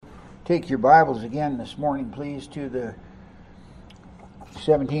Take your Bibles again this morning, please, to the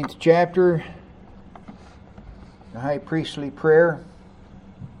 17th chapter, the high priestly prayer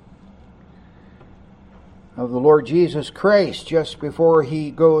of the Lord Jesus Christ, just before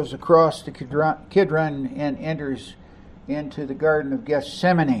he goes across the Kidron and enters into the Garden of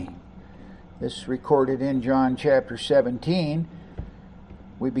Gethsemane. This is recorded in John chapter 17.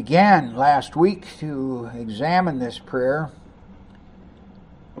 We began last week to examine this prayer.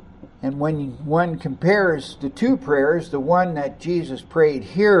 And when one compares the two prayers, the one that Jesus prayed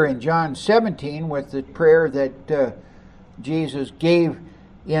here in John 17 with the prayer that Jesus gave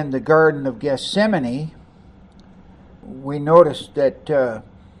in the Garden of Gethsemane, we notice that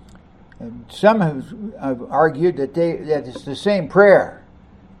some have argued that it's the same prayer.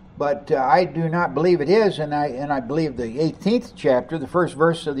 But I do not believe it is, and I believe the 18th chapter, the first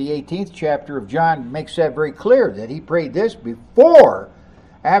verse of the 18th chapter of John makes that very clear, that he prayed this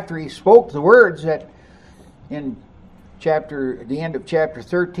after he spoke the words that in the end of chapter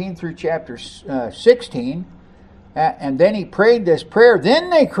 13 through chapter 16, and then he prayed this prayer.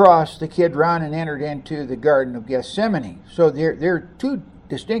 Then they crossed the Kidron and entered into the Garden of Gethsemane. So they're two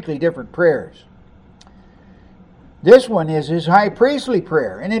distinctly different prayers. This one is his high priestly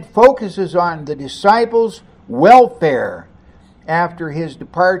prayer, and it focuses on the disciples' welfare after his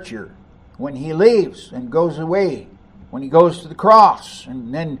departure, when he leaves and goes away, when he goes to the cross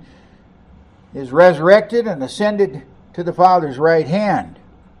and then is resurrected and ascended to the Father's right hand.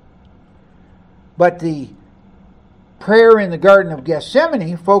 But the prayer in the Garden of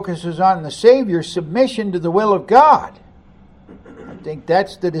Gethsemane focuses on the Savior's submission to the will of God. I think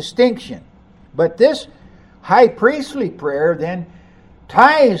that's the distinction. But this high priestly prayer then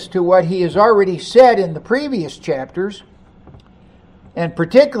ties to what he has already said in the previous chapters, and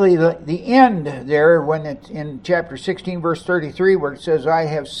particularly the end there, when it's in chapter 16 verse 33, where it says, "I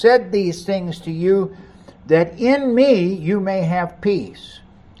have said these things to you, that in me you may have peace.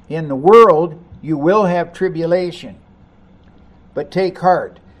 In the world you will have tribulation. But take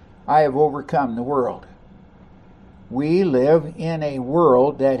heart, I have overcome the world." We live in a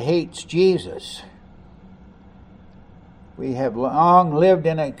world that hates Jesus. We have long lived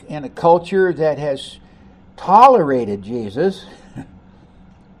in a culture that has tolerated Jesus.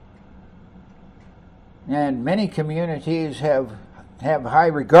 And many communities have high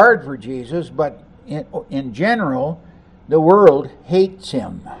regard for Jesus, but in general, the world hates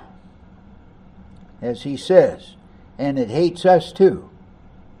him, as he says, and it hates us too.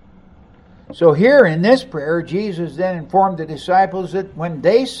 So here in this prayer, Jesus then informed the disciples that when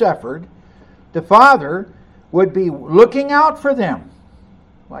they suffered, the Father would be looking out for them.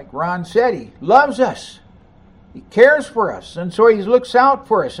 Like Ron said, he loves us. He cares for us, and so he looks out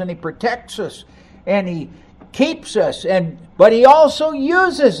for us, and he protects us, and he keeps us, but he also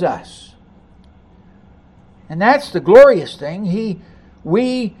uses us. And that's the glorious thing.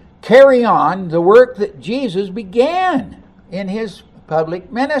 We carry on the work that Jesus began in his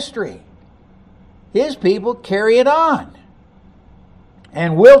public ministry. His people carry it on,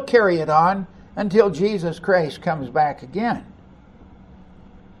 and will carry it on until Jesus Christ comes back again.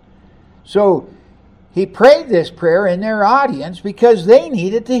 So he prayed this prayer in their audience because they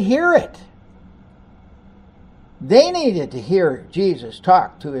needed to hear it. They needed to hear Jesus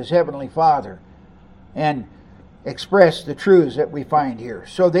talk to his heavenly Father and express the truths that we find here.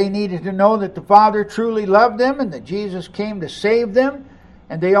 So they needed to know that the Father truly loved them and that Jesus came to save them.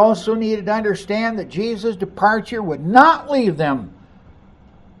 And they also needed to understand that Jesus' departure would not leave them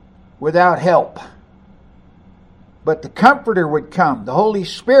without help. But the Comforter would come, the Holy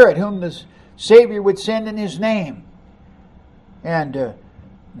Spirit, whom the Savior would send in his name. And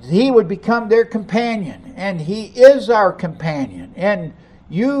he would become their companion, and he is our companion. And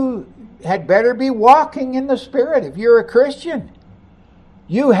you had better be walking in the Spirit if you're a Christian.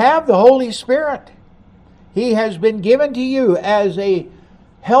 You have the Holy Spirit. He has been given to you as a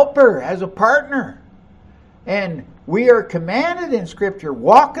helper, as a partner. And we are commanded in Scripture,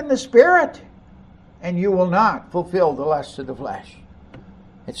 walk in the Spirit, and you will not fulfill the lusts of the flesh.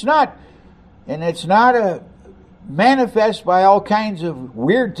 It's not a manifest by all kinds of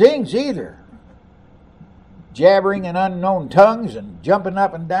weird things either. Jabbering in unknown tongues and jumping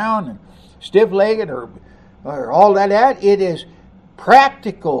up and down and stiff-legged or all that. It is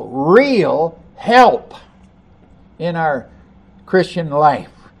practical, real help in our Christian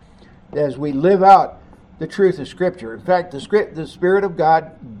life as we live out the truth of Scripture. In fact, the Spirit of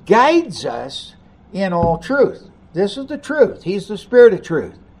God guides us in all truth. This is the truth. He's the Spirit of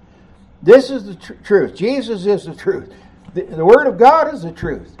truth. This is the truth. Jesus is the truth. The Word of God is the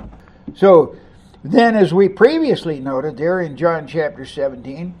truth. So then, as we previously noted there in John chapter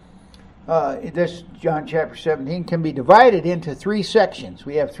 17, this John chapter 17 can be divided into three sections.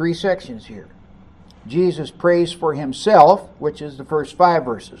 We have three sections here. Jesus prays for himself, which is the first 5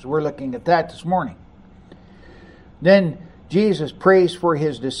 verses. We're looking at that this morning. Then Jesus prays for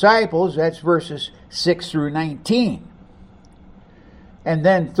his disciples. That's verses 6 through 19. And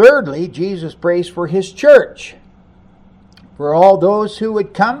then thirdly, Jesus prays for his church, for all those who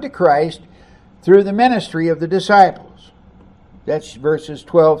would come to Christ through the ministry of the disciples. That's verses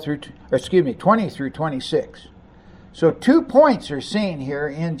 20 through 26. So 2 points are seen here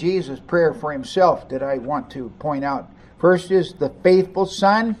in Jesus' prayer for himself that I want to point out. First is the faithful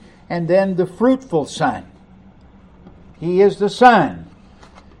Son, and then the fruitful Son. He is the Son.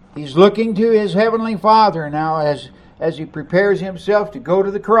 He's looking to his heavenly Father now as he prepares himself to go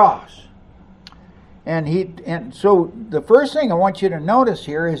to the cross. And so the first thing I want you to notice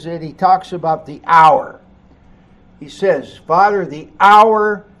here is that he talks about the hour. He says, Father, the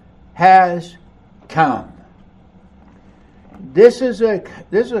hour has come. This is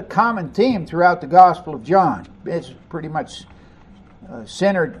a common theme throughout the Gospel of John. It's pretty much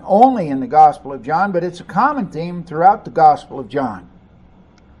centered only in the Gospel of John, but it's a common theme throughout the Gospel of John.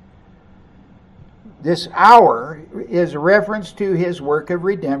 This hour is a reference to his work of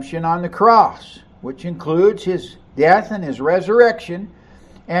redemption on the cross, which includes his death and his resurrection,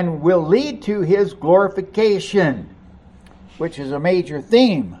 and will lead to his glorification, which is a major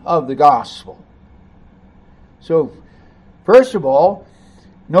theme of the Gospel. So, first of all,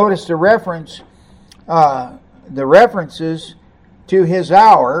 notice the references to his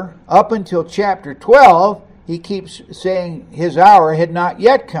hour. Up until chapter 12, he keeps saying his hour had not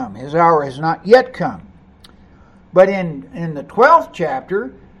yet come. His hour has not yet come. But in the 12th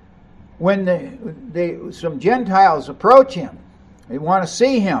chapter, when some Gentiles approach him, they want to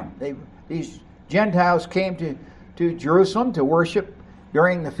see him. These Gentiles came to Jerusalem to worship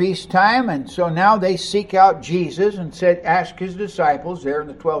during the feast time, and so now they seek out Jesus and ask his disciples there in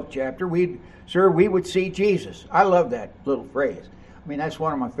the 12th chapter, Sir, we would see Jesus. I love that little phrase. I mean, that's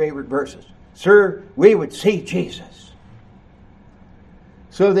one of my favorite verses. Sir, we would see Jesus.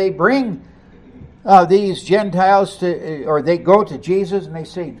 So they bring these Gentiles they go to Jesus and they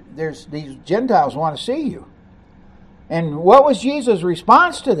say, these Gentiles want to see you. And what was Jesus'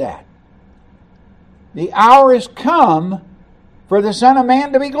 response to that? The hour has come for the Son of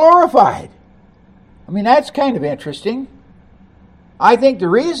Man to be glorified. I mean, that's kind of interesting. I think the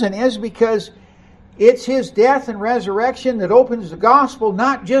reason is because it's his death and resurrection that opens the gospel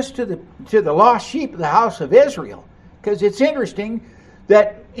not just to the lost sheep of the house of Israel. Because it's interesting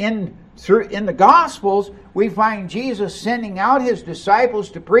that in the Gospels we find Jesus sending out his disciples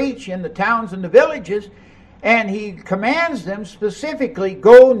to preach in the towns and the villages, and he commands them specifically,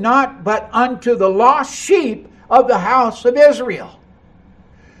 go not but unto the lost sheep of the house of Israel.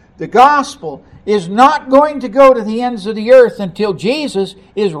 The gospel is not going to go to the ends of the earth until Jesus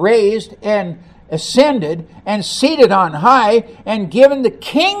is raised and ascended and seated on high and given the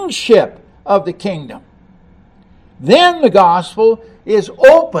kingship of the kingdom. Then the gospel is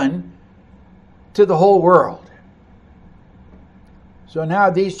open to the whole world. So now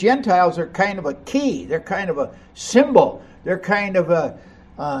these Gentiles are kind of a key. They're kind of a symbol. They're kind of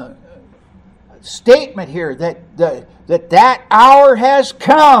a statement here that hour has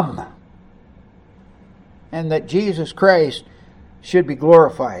come and that Jesus Christ should be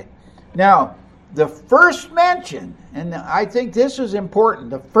glorified. Now, the first mention, and I think this is important,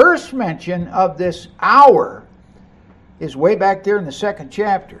 the first mention of this hour is way back there in the 2nd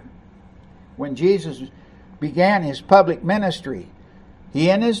chapter when Jesus began his public ministry. He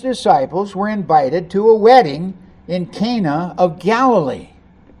and his disciples were invited to a wedding in Cana of Galilee,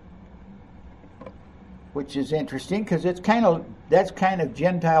 which is interesting because that's kind of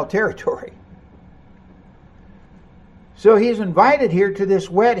Gentile territory. So he's invited here to this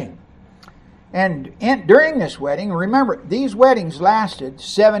wedding. And during this wedding, remember, these weddings lasted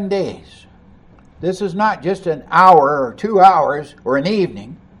 7 days. This is not just an hour or 2 hours or an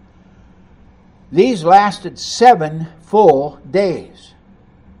evening. These lasted 7 full days.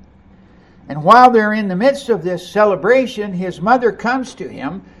 And while they're in the midst of this celebration, his mother comes to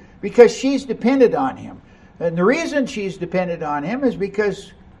him because she's dependent on him. And the reason she's dependent on him is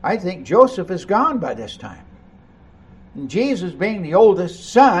because I think Joseph is gone by this time. And Jesus, being the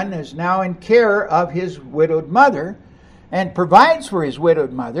oldest son, is now in care of his widowed mother and provides for his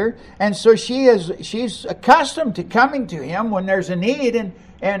widowed mother. And so she's accustomed to coming to him when there's a need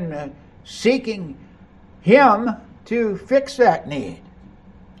and seeking him to fix that need.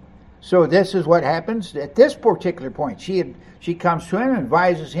 So this is what happens at this particular point. She comes to him and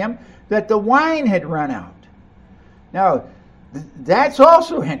advises him that the wine had run out. Now, that's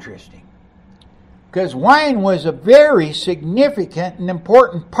also interesting. because wine was a very significant and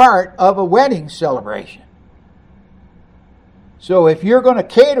important part of a wedding celebration. So if you're going to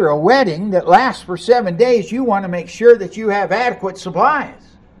cater a wedding that lasts for 7 days, you want to make sure that you have adequate supplies.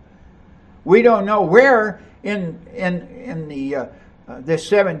 We don't know where in the this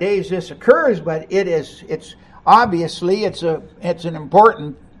 7 days this occurs, but it's obviously it's an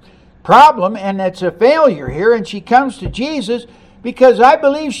important problem, and it's a failure here. And she comes to Jesus because I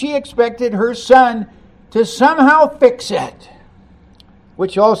believe she expected her son to somehow fix it,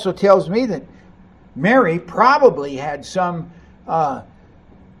 which also tells me that Mary probably had some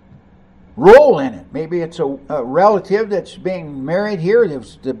role in it. Maybe it's a relative that's being married here.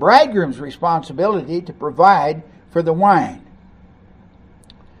 It's the bridegroom's responsibility to provide for the wine.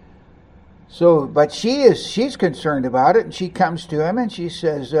 So, but she's concerned about it, and she comes to him and she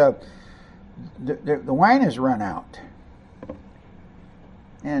says, the wine has run out.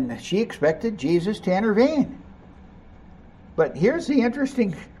 And she expected Jesus to intervene. But here's the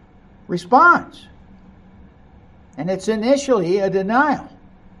interesting response. And it's initially a denial.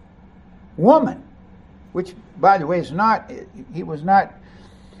 Woman, which, by the way,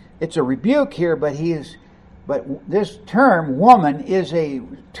 it's a rebuke here, but this term, woman, is a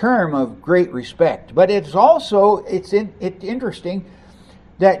term of great respect. But it's interesting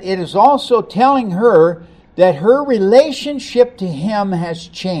that it is also telling her that her relationship to him has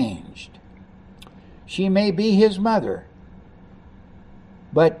changed. She may be his mother,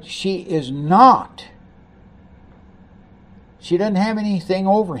 but she is not. She doesn't have anything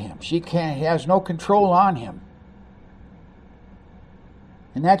over him. She has no control on him.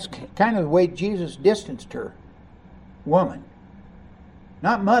 And that's kind of the way Jesus distanced her. Woman.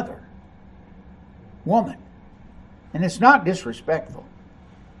 Not mother. Woman. And it's not disrespectful.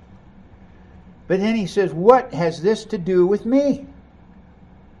 But then he says, what has this to do with me?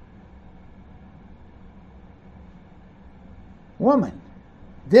 Woman,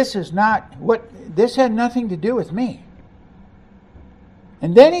 this had nothing to do with me.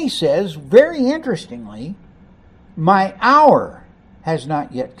 And then he says, very interestingly, my hour has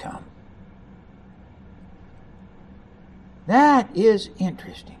not yet come. That is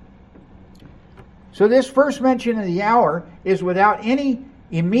interesting. So this first mention of the hour is without any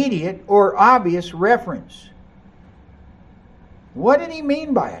immediate or obvious reference. What did he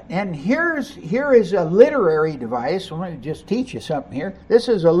mean by it? And here is a literary device. I'm going to just teach you something here. This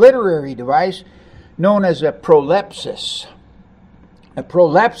is a literary device known as a prolepsis. A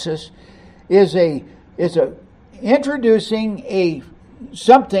prolepsis is introducing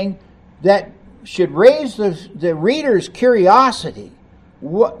something that should raise the reader's curiosity.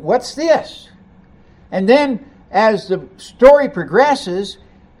 What's this? And then as the story progresses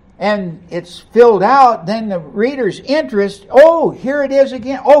and it's filled out, then the reader's interest, oh, here it is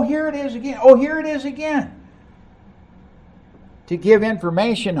again, oh, here it is again, oh, here it is again, to give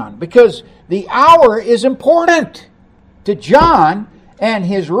information on. Because the hour is important to John and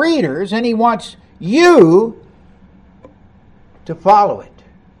his readers, and he wants you to follow it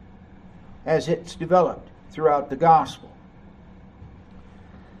as it's developed throughout the gospel.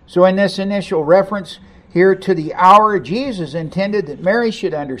 So in this initial reference here to the hour, Jesus intended that Mary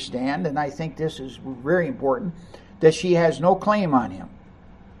should understand, and I think this is very important, that she has no claim on him.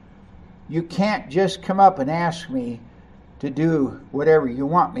 You can't just come up and ask me to do whatever you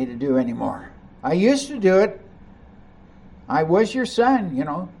want me to do anymore. I used to do it. I was your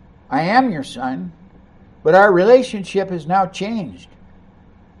son, I am your son, but our relationship has now changed.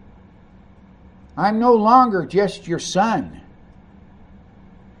 I'm no longer just your son.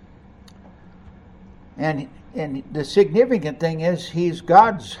 And the significant thing is he's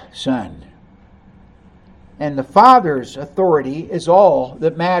God's son. And the Father's authority is all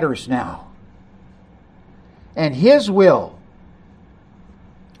that matters now. And his will,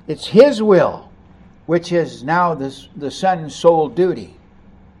 it's his will, which is now the son's sole duty.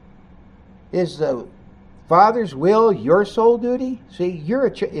 Is the Father's will your sole duty? See,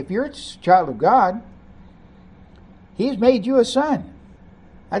 if you're a child of God, he's made you a son.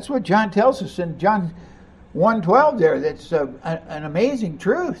 That's what John tells us in John 1:12 there. That's an amazing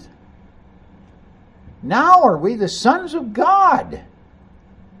truth. Now are we the sons of God.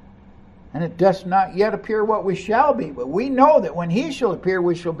 And it does not yet appear what we shall be, but we know that when he shall appear,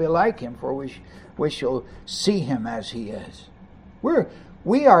 we shall be like him, for we shall see him as he is.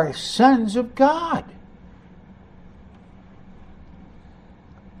 We are sons of God.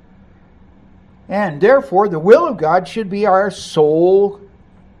 And therefore, the will of God should be our sole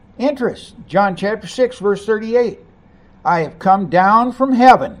interest. John chapter 6, verse 38. I have come down from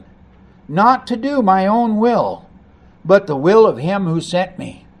heaven, not to do my own will, but the will of him who sent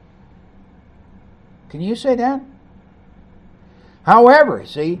me. Can you say that? However,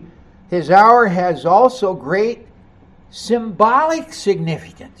 see, his hour has also great symbolic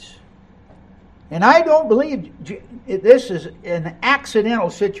significance. And I don't believe this is an accidental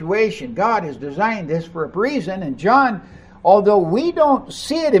situation. God has designed this for a reason. And John, although we don't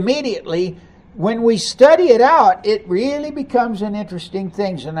see it immediately, when we study it out, it really becomes an interesting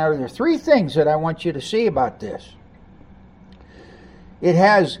thing. And there are three things that I want you to see about this. It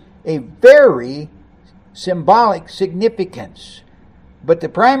has a very symbolic significance. But the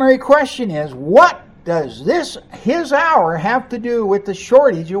primary question is, what does his hour have to do with the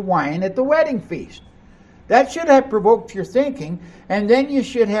shortage of wine at the wedding feast? That should have provoked your thinking, and then you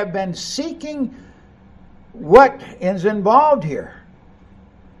should have been seeking what is involved here.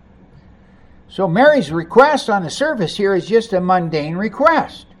 So Mary's request on the surface here is just a mundane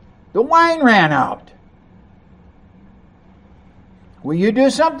request. The wine ran out. Will you do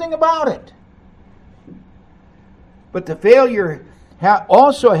something about it? But the failure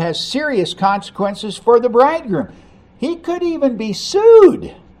also has serious consequences for the bridegroom. He could even be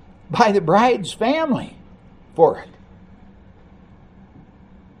sued by the bride's family for it.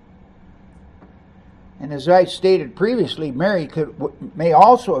 And as I stated previously, Mary may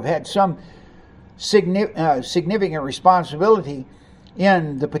also have had some significant responsibility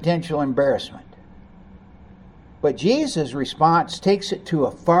in the potential embarrassment. But Jesus' response takes it to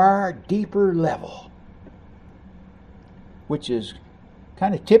a far deeper level, which is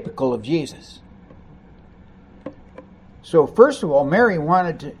kind of typical of Jesus. So first of all, Mary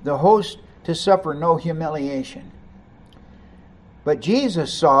wanted the host to suffer no humiliation. But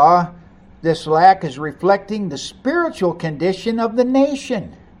Jesus saw this lack as reflecting the spiritual condition of the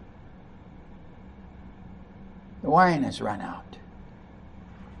nation. The wine has run out.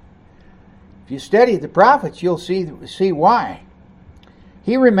 If you study the prophets, you'll see why.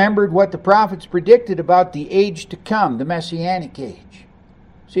 He remembered what the prophets predicted about the age to come, the Messianic age.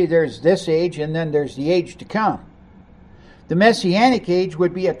 See, there's this age and then there's the age to come. The Messianic age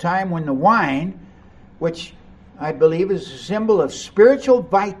would be a time when the wine, which I believe is a symbol of spiritual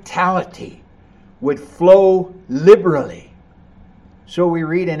vitality, would flow liberally. So we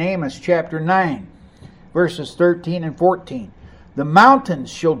read in Amos chapter 9, verses 13 and 14. The mountains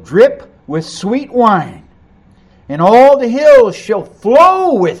shall drip with sweet wine, and all the hills shall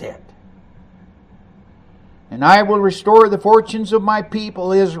flow with it. And I will restore the fortunes of my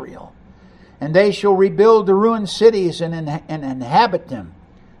people Israel, and they shall rebuild the ruined cities and inhabit them.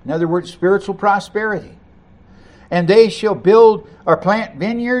 In other words, spiritual prosperity. And they shall build or plant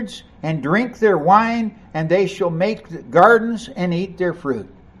vineyards and drink their wine, and they shall make gardens and eat their fruit.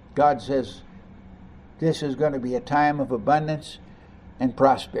 God says this is going to be a time of abundance and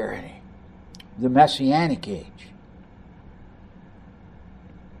prosperity. The Messianic age.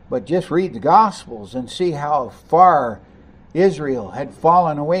 But just read the Gospels and see how far Israel had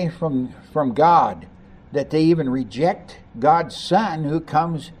fallen away from God, that they even reject God's Son who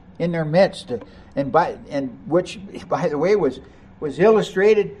comes in their midst, and which, by the way, was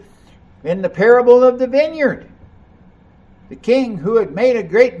illustrated in the parable of the vineyard. The king who had made a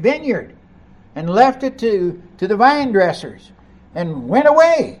great vineyard and left it to the vine dressers and went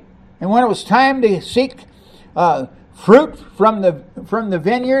away. And when it was time to seek fruit from the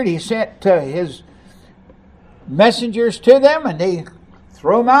vineyard, he sent his messengers to them, and they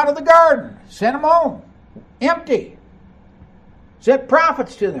threw them out of the garden, sent them home empty. Sent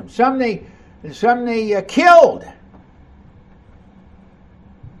prophets to them. Some they killed.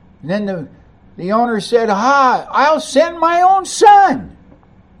 And then the owner said, I'll send my own son.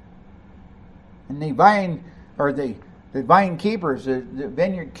 And the vine keepers, the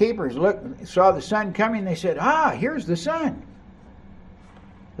vineyard keepers saw the son coming. They said, here's the son.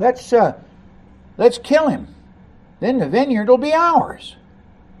 Let's kill him. Then the vineyard will be ours.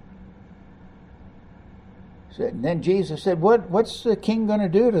 And then Jesus said, what's the king going to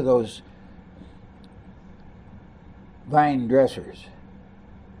do to those vine dressers?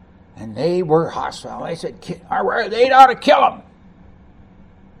 And they were hostile. They said, they ought to kill them.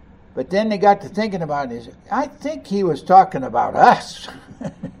 But then they got to thinking about it. I think he was talking about us.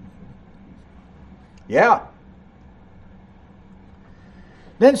 Yeah.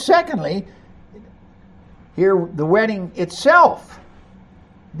 Then secondly, here the wedding itself.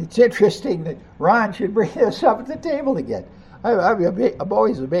 It's interesting that Ron should bring this up at the table again. I'm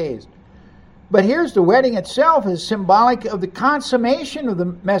always amazed. But here's the wedding itself is symbolic of the consummation of the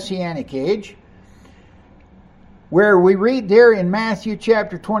Messianic age, where we read there in Matthew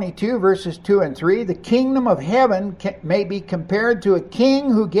chapter 22, verses 2 and 3, the kingdom of heaven may be compared to a king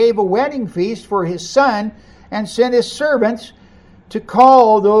who gave a wedding feast for his son and sent his servants to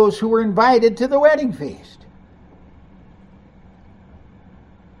call those who were invited to the wedding feast.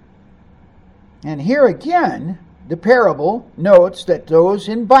 And here again, the parable notes that those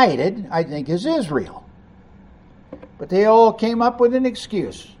invited, I think, is Israel. But they all came up with an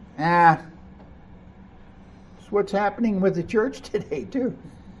excuse. It's what's happening with the church today, too.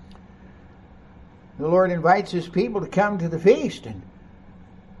 The Lord invites His people to come to the feast, and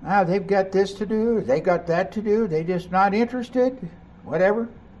they've got this to do, they got that to do, they're just not interested, whatever.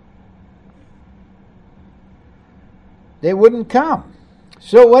 They wouldn't come.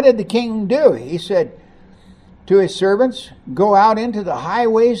 So what did the king do? He said to his servants, go out into the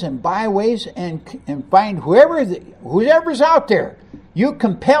highways and byways and find whoever's out there. You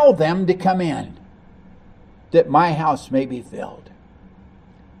compel them to come in, that my house may be filled.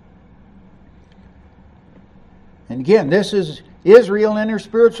 And again, this is Israel in her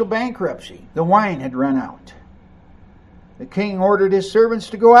spiritual bankruptcy. The wine had run out. The king ordered his servants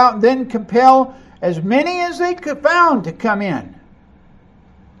to go out and then compel as many as they could found to come in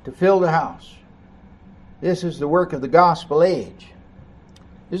to fill the house. This is the work of the gospel age.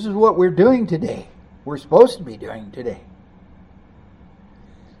 This is what we're doing today. We're supposed to be doing today.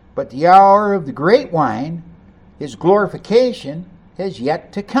 But the hour of the great wine, His glorification, has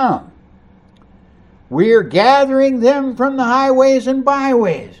yet to come. We are gathering them from the highways and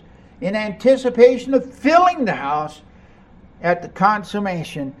byways in anticipation of filling the house at the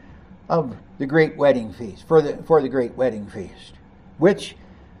consummation of the great wedding feast, for the great wedding feast. Which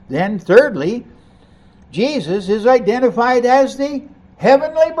then, thirdly, Jesus is identified as the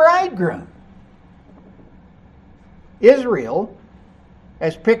heavenly bridegroom. Israel,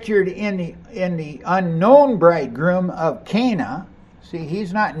 as pictured in the unknown bridegroom of Cana. See,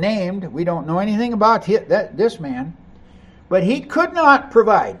 he's not named. We don't know anything about this man. But he could not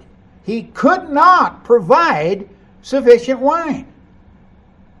provide. He could not provide sufficient wine.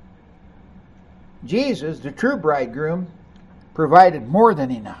 Jesus, the true bridegroom, provided more than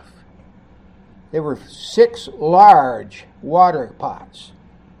enough. There were 6 large water pots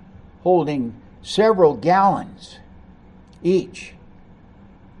holding several gallons each.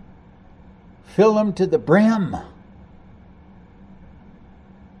 Fill them to the brim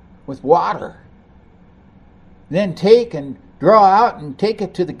with water. Then take and draw out and take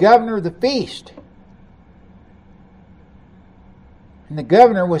it to the governor of the feast. And the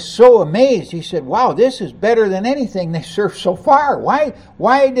governor was so amazed. He said, wow, this is better than anything they served so far.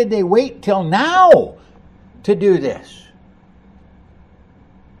 Why did they wait till now to do this?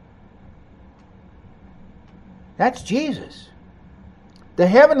 That's Jesus, the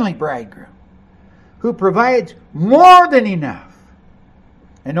heavenly bridegroom, who provides more than enough.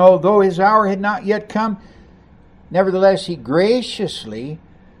 And although His hour had not yet come, nevertheless He graciously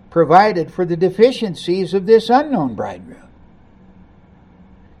provided for the deficiencies of this unknown bridegroom.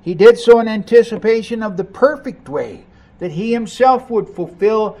 He did so in anticipation of the perfect way that He Himself would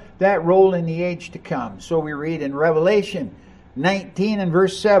fulfill that role in the age to come. So we read in Revelation 19 and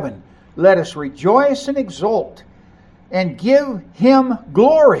verse 7, let us rejoice and exult and give Him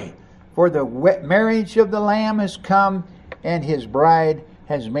glory, for the marriage of the Lamb has come, and His bride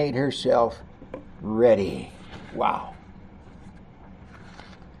has made herself ready. Wow.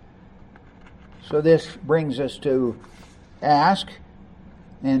 So this brings us to ask,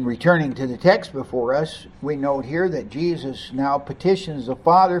 and returning to the text before us, we note here that Jesus now petitions the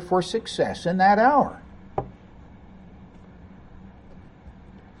Father for success in that hour.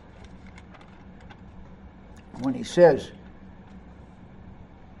 When He says,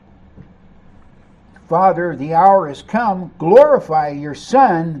 Father, the hour has come, glorify your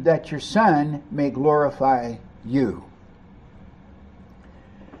Son, that your Son may glorify you.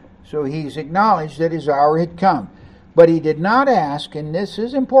 So He's acknowledged that His hour had come. But He did not ask, and this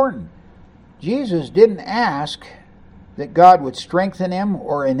is important, Jesus didn't ask that God would strengthen Him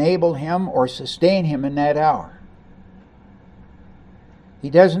or enable Him or sustain Him in that hour. He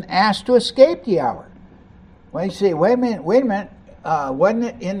doesn't ask to escape the hour. Well, you say, wait a minute, wasn't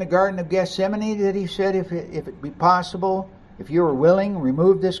it in the Garden of Gethsemane that He said, if it be possible, if you are willing,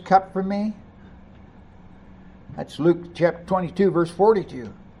 remove this cup from me? That's Luke chapter 22, verse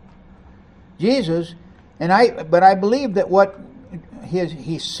 42. Jesus, but I believe that what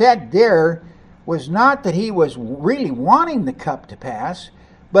he said there was not that He was really wanting the cup to pass,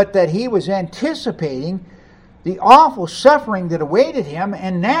 but that He was anticipating the awful suffering that awaited Him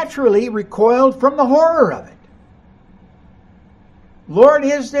and naturally recoiled from the horror of it. Lord,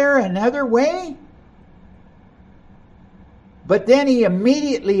 is there another way? But then He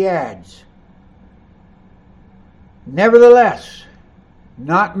immediately adds, nevertheless,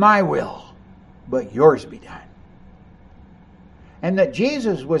 not my will, but yours be done. And that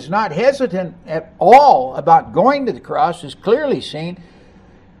Jesus was not hesitant at all about going to the cross is clearly seen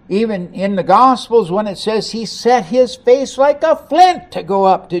even in the Gospels when it says he set his face like a flint to go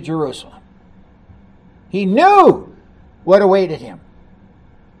up to Jerusalem. He knew what awaited him.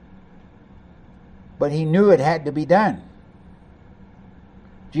 But he knew it had to be done.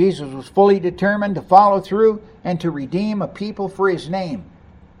 Jesus was fully determined to follow through and to redeem a people for his name.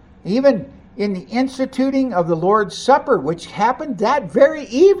 Even in the instituting of the Lord's Supper, which happened that very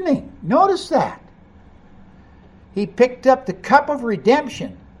evening. Notice that. He picked up the cup of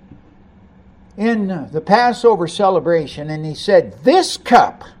redemption in the Passover celebration, and he said, "This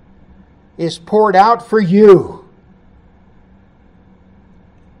cup is poured out for you."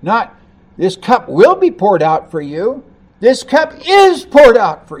 Not, "This cup will be poured out for you." This cup is poured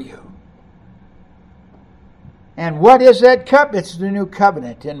out for you. And what is that cup? It's the new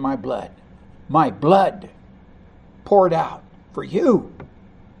covenant in my blood. My blood poured out for you.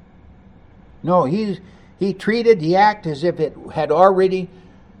 No, he treated the act as if it had already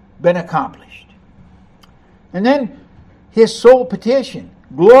been accomplished. And then his sole petition,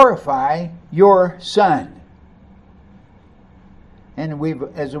 glorify your Son. And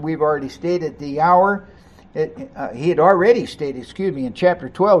as we've already stated, the hour, he had already stated, in chapter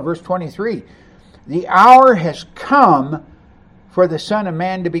 12, verse 23, the hour has come for the Son of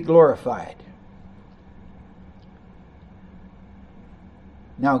Man to be glorified.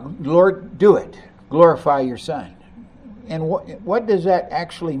 Now, Lord, do it. Glorify your Son. And what does that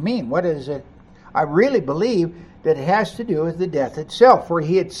actually mean? What is it? I really believe that it has to do with the death itself. For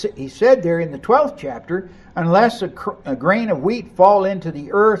he said there in the 12th chapter, unless a grain of wheat fall into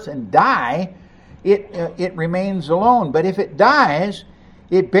the earth and die, it remains alone. But if it dies,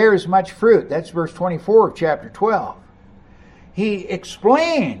 it bears much fruit. That's verse 24 of chapter 12. He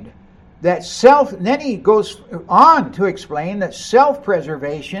explained that then he goes on to explain that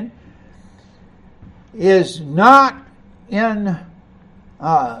self-preservation is not in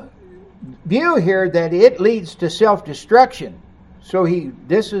view here, that it leads to self-destruction. So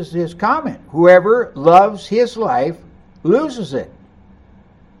this is his comment. Whoever loves his life loses it.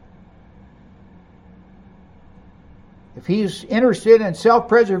 If he's interested in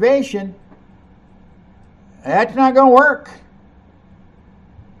self-preservation, that's not going to work.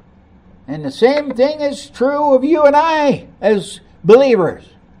 And the same thing is true of you and I as believers.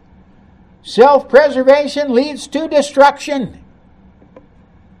 Self-preservation leads to destruction.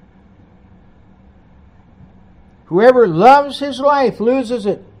 Whoever loves his life loses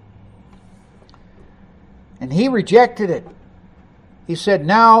it. And he rejected it. He said,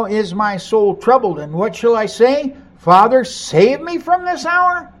 "Now is my soul troubled, and what shall I say? Father, save me from this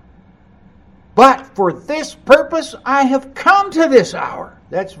hour? But for this purpose I have come to this hour."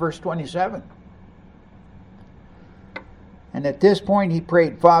 That's verse 27. And at this point he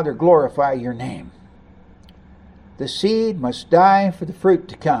prayed, "Father, glorify your name. The seed must die for the fruit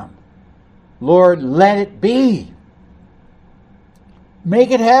to come. Lord, let it be.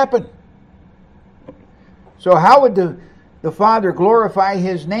 Make it happen." So how would the Father glorify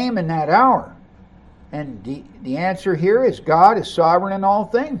his name in that hour? And the answer here is God is sovereign in all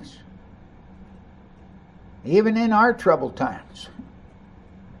things. Even in our troubled times.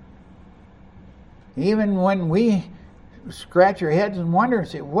 Even when we scratch our heads and wonder and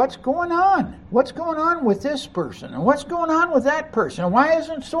say, what's going on? What's going on with this person? And what's going on with that person? And why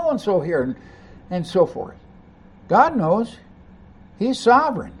isn't so-and-so here? And so forth. God knows. He's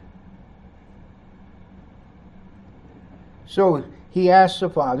sovereign. So he asks the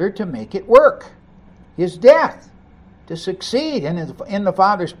Father to make it work. His death. To succeed in the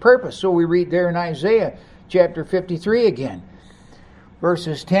Father's purpose. So we read there in Isaiah chapter 53 again.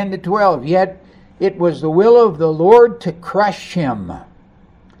 Verses 10 to 12. Yet it was the will of the Lord to crush him.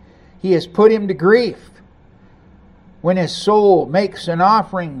 He has put him to grief. When his soul makes an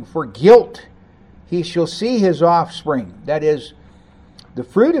offering for guilt, he shall see his offspring, that is, the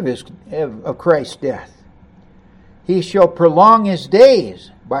fruit of Christ's death. He shall prolong his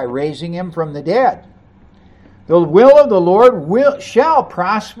days by raising him from the dead. The will of the Lord shall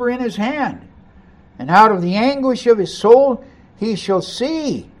prosper in his hand, and out of the anguish of his soul he shall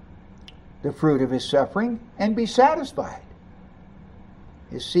see the fruit of his suffering and be satisfied.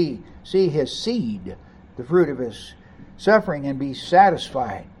 See his seed, the fruit of his suffering, and be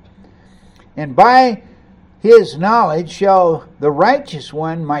satisfied. And by his knowledge shall the righteous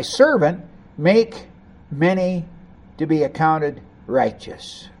one, my servant, make many to be accounted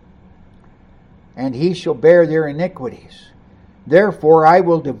righteous. And he shall bear their iniquities. Therefore I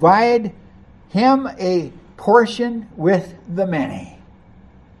will divide him a portion with the many.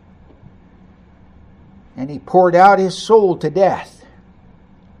 and he poured out his soul to death.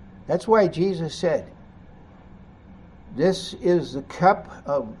 That's why Jesus said, this cup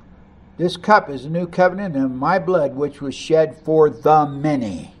is the new covenant in my blood, which was shed for the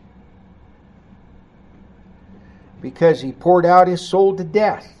many. Because he poured out his soul to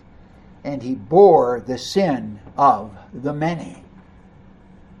death, and he bore the sin of the many.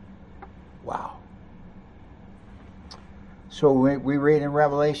 Wow. So we read in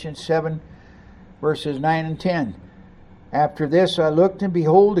Revelation 7, verses 9 and 10. After this I looked, and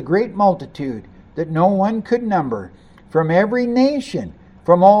behold, a great multitude that no one could number, from every nation,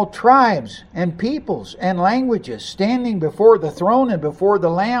 from all tribes and peoples and languages, standing before the throne and before the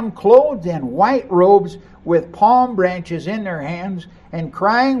Lamb, clothed in white robes, with palm branches in their hands, and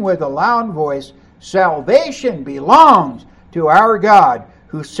crying with a loud voice, Salvation belongs to our God,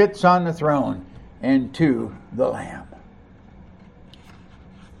 who sits on the throne, and to the Lamb.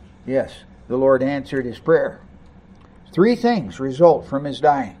 Yes, the Lord answered his prayer. 3 things result from his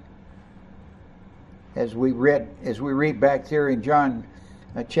dying. As we read back there in John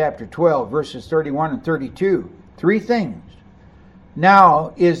chapter 12, verses 31 and 32. 3 things.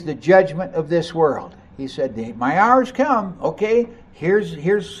 Now is the judgment of this world. He said, my hour's come. Okay, here's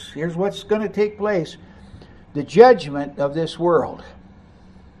what's going to take place. The judgment of this world.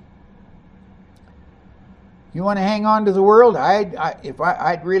 You want to hang on to the world?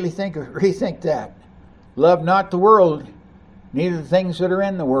 I'd really rethink that. Love not the world, neither the things that are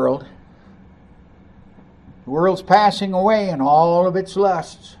in the world. The world's passing away and all of its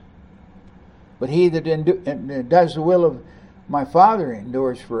lusts. But he that does the will of my Father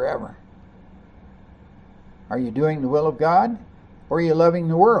endures forever. Are you doing the will of God, or are you loving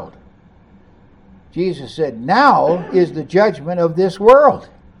the world? Jesus said, now is the judgment of this world.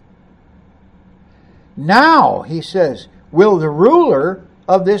 Now, he says, will the ruler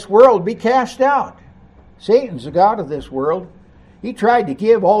of this world be cast out. Satan's the god of this world. He tried to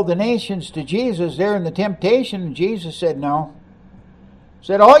give all the nations to Jesus there in the temptation, and Jesus said no. He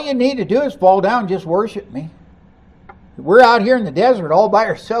said, all you need to do is fall down and just worship me. We're out here in the desert all by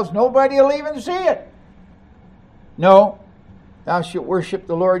ourselves. Nobody will even see it. No, thou shalt worship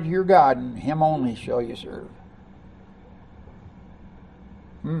the Lord your God, and him only shall you serve.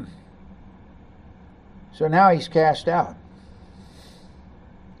 So now he's cast out.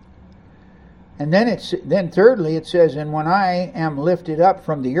 And then thirdly it says, and when I am lifted up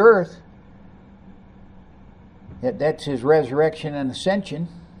from the earth, that's his resurrection and ascension,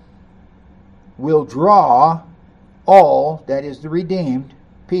 will draw all, that is the redeemed,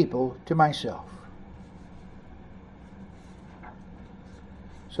 people to myself.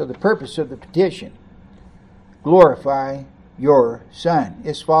 So the purpose of the petition, glorify your Son,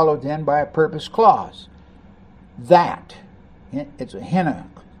 is followed then by a purpose clause. That, it's a henna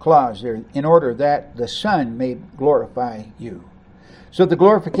clause there, in order that the Son may glorify you. So the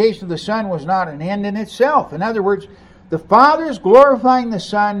glorification of the Son was not an end in itself. In other words, the Father's glorifying the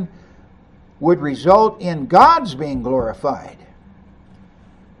Son would result in God's being glorified.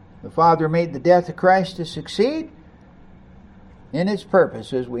 The Father made the death of Christ to succeed in its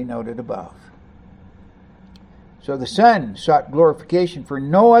purpose, as we noted above. So the Son sought glorification for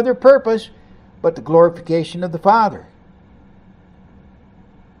no other purpose but the glorification of the Father.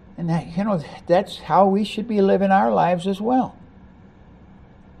 And that's how we should be living our lives as well.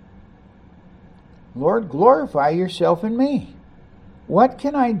 Lord, glorify yourself in me. What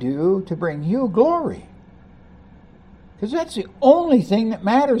can I do to bring you glory? Because that's the only thing that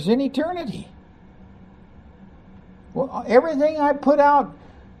matters in eternity. Well, everything I put out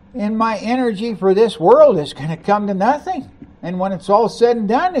in my energy for this world is going to come to nothing. And when it's all said and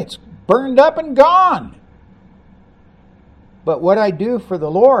done, it's burned up and gone. But what I do for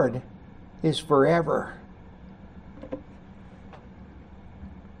the Lord is forever.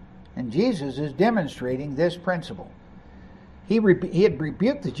 And Jesus is demonstrating this principle. He had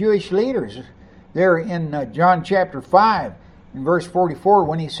rebuked the Jewish leaders there in John chapter 5, in verse 44,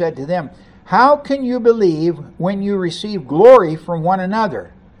 when he said to them, how can you believe when you receive glory from one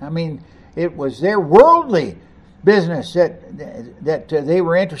another? I mean, it was their worldly business that they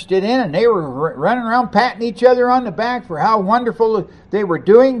were interested in, and they were running around patting each other on the back for how wonderful they were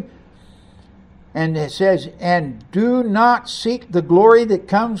doing. And it says, and do not seek the glory that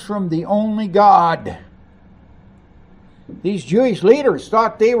comes from the only God. These Jewish leaders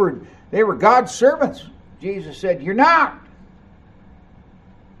thought they were God's servants. Jesus said, you're not.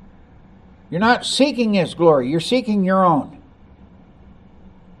 You're not seeking His glory. You're seeking your own.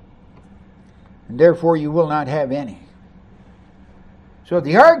 And therefore you will not have any. So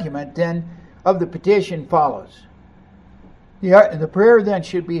the argument then of the petition follows. The prayer then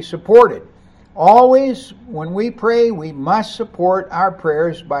should be supported Always, when we pray, we must support our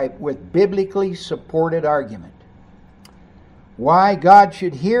prayers with biblically supported argument. Why God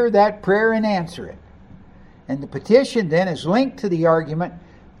should hear that prayer and answer it. And the petition then is linked to the argument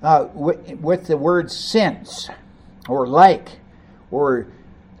with the word since, or like, or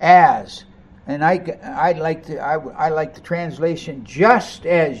as. And I like the translation, just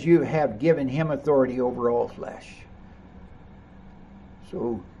as you have given him authority over all flesh.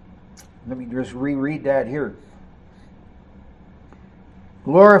 So let me just reread that here.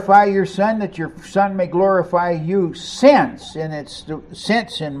 Glorify your Son, that your Son may glorify you, since, and it's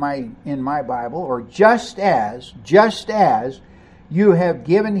since in my Bible, or just as you have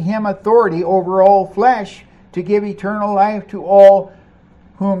given him authority over all flesh, to give eternal life to all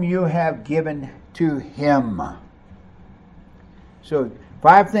whom you have given to him. So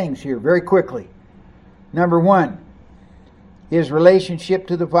 5 things here, very quickly. Number 1, his relationship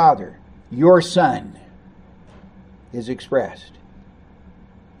to the Father. Your Son is expressed.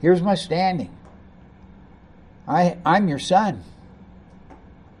 Here's my standing. I'm your son.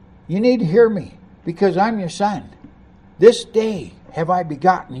 You need to hear me, because I'm your son. This day have I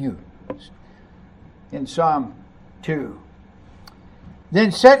begotten you. In Psalm 2.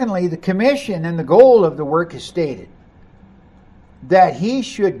 Then secondly, the commission and the goal of the work is stated. That he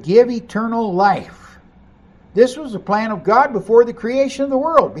should give eternal life. This was the plan of God before the creation of the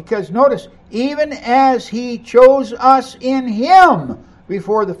world. Because notice, even as he chose us in him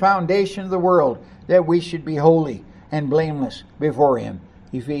before the foundation of the world, that we should be holy and blameless before him.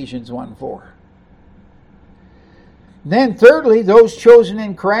 Ephesians 1:4. Then thirdly, those chosen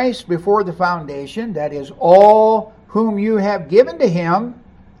in Christ before the foundation, that is, all whom you have given to him,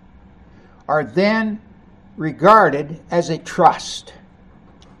 are then regarded as a trust.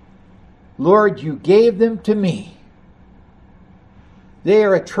 Lord, you gave them to me. They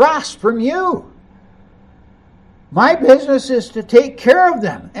are a trust from you. My business is to take care of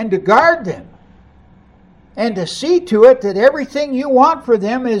them and to guard them and to see to it that everything you want for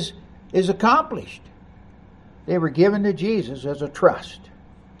them is accomplished. They were given to Jesus as a trust.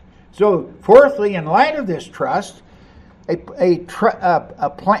 So, fourthly, in light of this trust,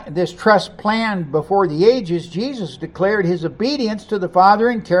 this trust planned before the ages, Jesus declared his obedience to the Father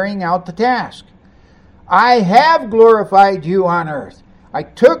in carrying out the task. I have glorified you on earth. I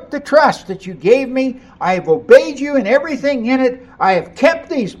took the trust that you gave me. I have obeyed you and everything in it. I have kept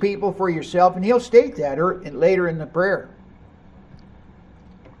these people for yourself. And he'll state that later in the prayer.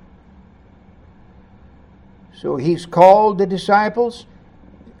 So he's called the disciples.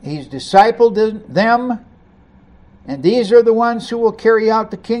 He's discipled them. And these are the ones who will carry out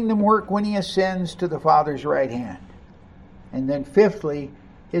the kingdom work when he ascends to the Father's right hand. And then fifthly,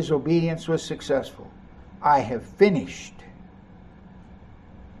 his obedience was successful. I have finished.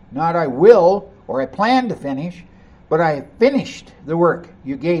 Not I will, or I plan to finish, but I have finished the work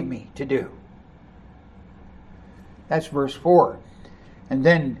you gave me to do. That's verse 4. And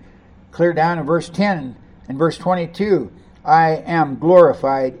then clear down in verse 10 and verse 22, I am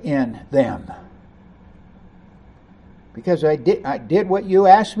glorified in them. Because I did what you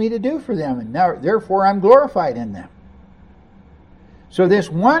asked me to do for them, and now, therefore I'm glorified in them. So this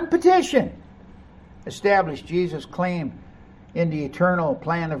one petition established Jesus' claim in the eternal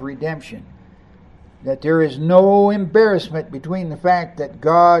plan of redemption, that there is no embarrassment between the fact that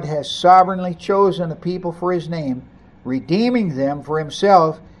God has sovereignly chosen a people for his name, redeeming them for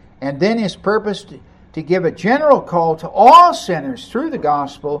himself, and then his purpose to give a general call to all sinners through the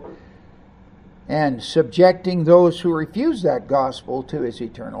gospel, and subjecting those who refuse that gospel to his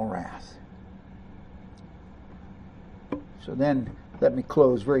eternal wrath. So then, let me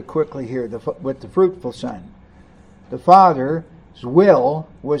close very quickly here with the fruitful son. The Father's will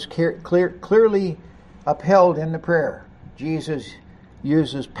was clearly upheld in the prayer. Jesus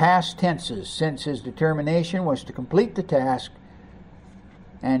uses past tenses since his determination was to complete the task,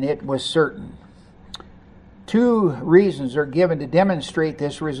 and it was certain. 2 reasons are given to demonstrate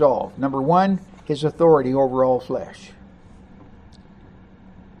this resolve. Number 1, his authority over all flesh.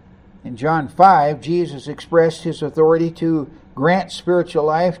 In John 5, Jesus expressed his authority to grant spiritual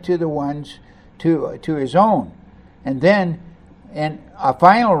life to the ones to his own, and then in a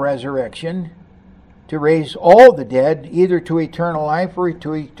final resurrection to raise all the dead either to eternal life or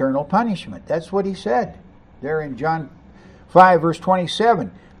to eternal punishment. That's what he said there in John 5 verse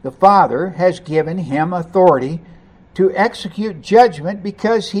 27. The Father has given him authority to execute judgment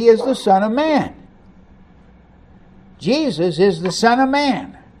because he is the Son of Man. Jesus is the Son of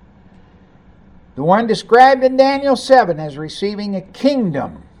Man, the one described in Daniel 7 as receiving a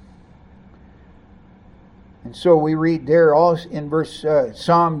kingdom And so we read there also in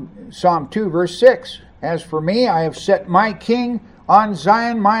Psalm 2, verse 6. As for me, I have set my king on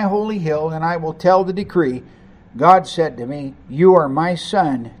Zion, my holy hill, and I will tell the decree. God said to me, you are my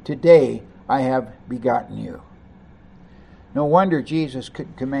son. Today I have begotten you. No wonder Jesus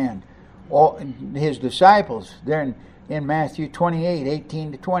could command all his disciples there in Matthew 28,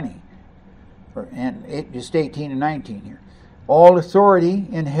 18 to 20. And just 18 and 19 here. All authority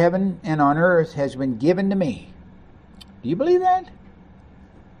in heaven and on earth has been given to me. Do you believe that?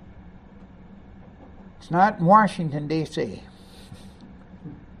 It's not in Washington, D.C.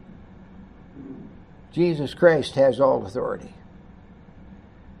 Jesus Christ has all authority.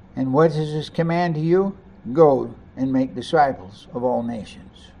 And what is his command to you? Go and make disciples of all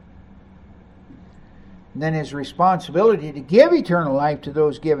nations. And then his responsibility to give eternal life to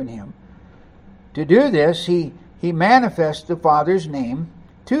those given him. To do this, he manifests the Father's name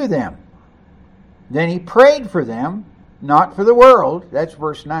to them. Then he prayed for them, not for the world. That's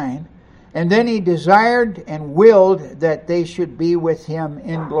verse 9. And then he desired and willed that they should be with him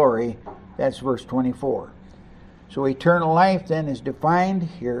in glory. That's verse 24. So eternal life then is defined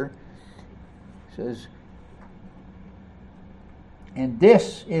here. It says, and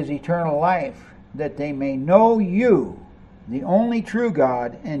this is eternal life, that they may know you, the only true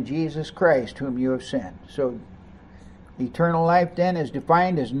God, and Jesus Christ, whom you have sent. So eternal life then is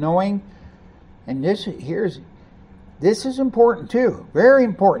defined as knowing, and this is important too, very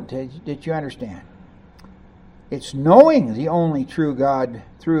important that you understand. It's knowing the only true God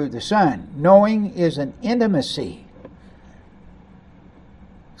through the Son. Knowing is an intimacy.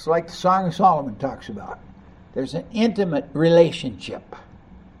 It's like the Song of Solomon talks about. There's an intimate relationship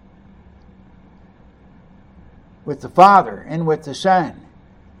with the Father and with the Son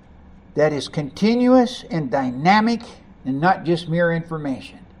that is continuous and dynamic and not just mere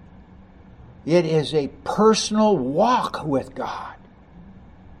information. It is a personal walk with God.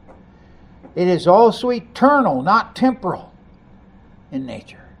 It is also eternal, not temporal in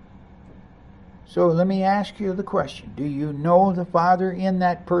nature. So let me ask you the question. Do you know the Father in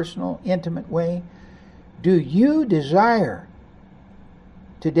that personal, intimate way? Do you desire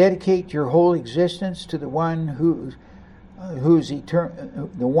to dedicate your whole existence to the one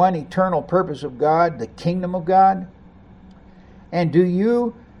the one eternal purpose of God, the kingdom of God? And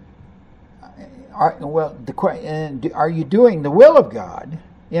are you doing the will of God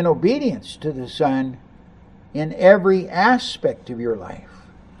in obedience to the Son in every aspect of your life?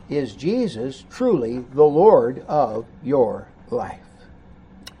 Is Jesus truly the Lord of your life?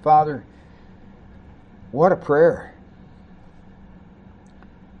 Father, what a prayer.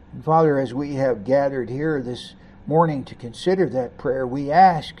 And Father, as we have gathered here this morning to consider that prayer, we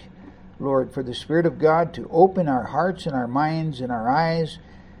ask, Lord, for the Spirit of God to open our hearts and our minds and our eyes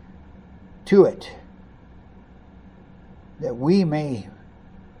to it, that we may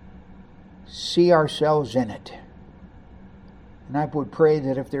see ourselves in it. And I would pray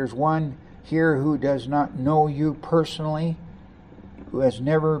that if there's one here who does not know you personally, who has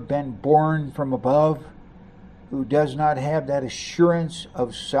never been born from above, who does not have that assurance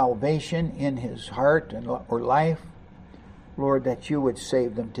of salvation in his heart or life, Lord, that you would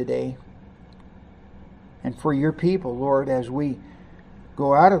save them today. And for your people, Lord, as we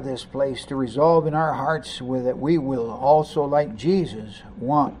go out of this place, to resolve in our hearts that we will also, like Jesus,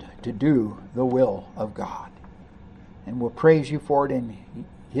 want to do the will of God. And we'll praise you for it in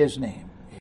his name.